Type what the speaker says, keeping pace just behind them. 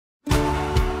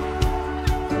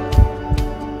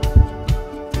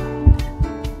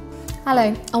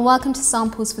Hello and welcome to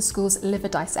Samples for School's liver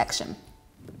dissection.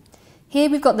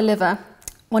 Here we've got the liver,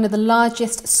 one of the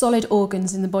largest solid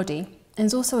organs in the body, and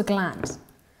is also a gland.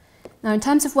 Now in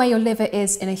terms of where your liver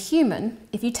is in a human,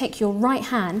 if you take your right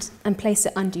hand and place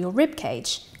it under your rib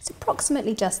cage, it's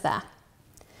approximately just there.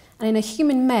 And in a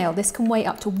human male, this can weigh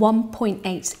up to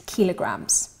 1.8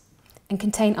 kilograms and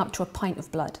contain up to a pint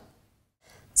of blood.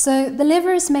 So the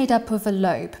liver is made up of a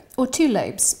lobe, or two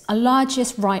lobes, a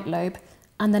largest right lobe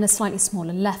and then a slightly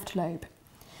smaller left lobe.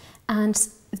 And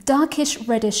the darkish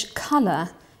reddish colour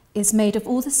is made of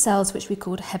all the cells which we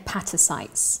call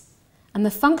hepatocytes. And the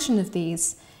function of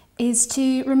these is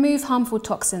to remove harmful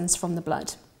toxins from the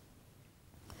blood.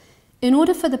 In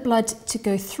order for the blood to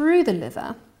go through the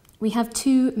liver, we have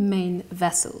two main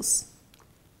vessels.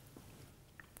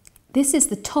 This is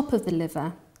the top of the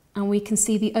liver, and we can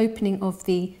see the opening of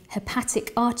the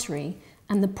hepatic artery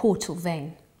and the portal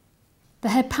vein. The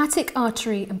hepatic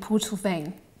artery and portal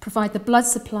vein provide the blood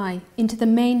supply into the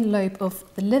main lobe of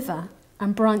the liver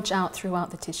and branch out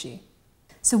throughout the tissue.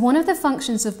 So one of the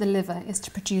functions of the liver is to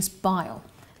produce bile,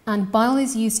 and bile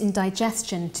is used in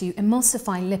digestion to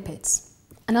emulsify lipids.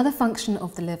 Another function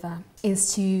of the liver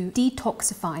is to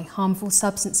detoxify harmful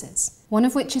substances, one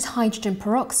of which is hydrogen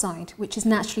peroxide, which is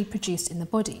naturally produced in the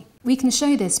body. We can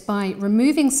show this by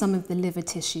removing some of the liver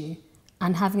tissue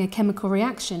and having a chemical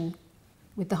reaction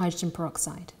with the hydrogen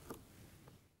peroxide.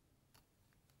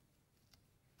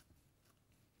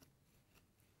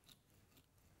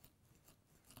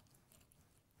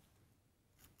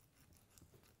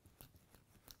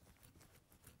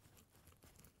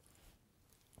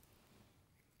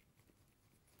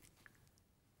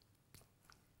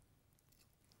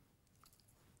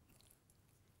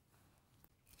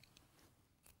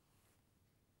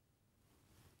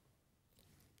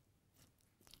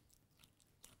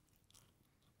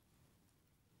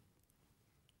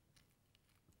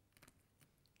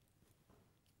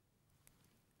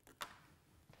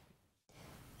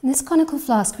 In this conical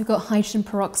flask, we've got hydrogen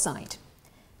peroxide.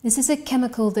 This is a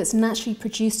chemical that's naturally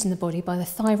produced in the body by the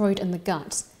thyroid and the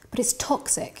gut, but it's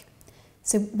toxic.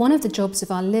 So one of the jobs of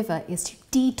our liver is to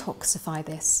detoxify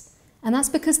this, and that's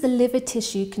because the liver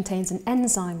tissue contains an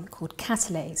enzyme called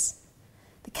catalase.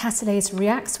 The catalase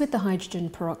reacts with the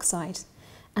hydrogen peroxide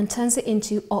and turns it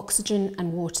into oxygen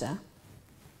and water.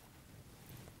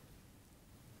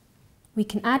 We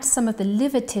can add some of the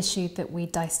liver tissue that we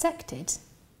dissected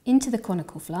into the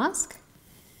conical flask,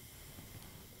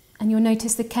 and you'll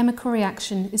notice the chemical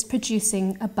reaction is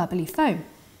producing a bubbly foam.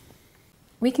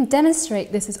 We can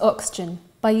demonstrate this as oxygen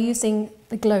by using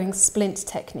the glowing splint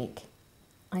technique.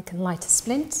 I can light a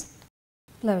splint,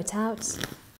 blow it out,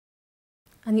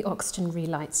 and the oxygen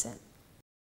relights it.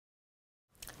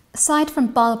 Aside from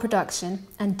bile production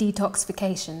and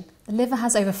detoxification, the liver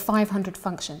has over 500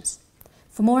 functions.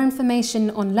 For more information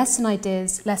on lesson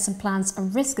ideas, lesson plans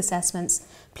and risk assessments,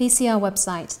 please see our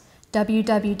website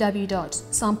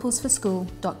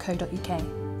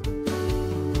www.samplesforschool.co.uk.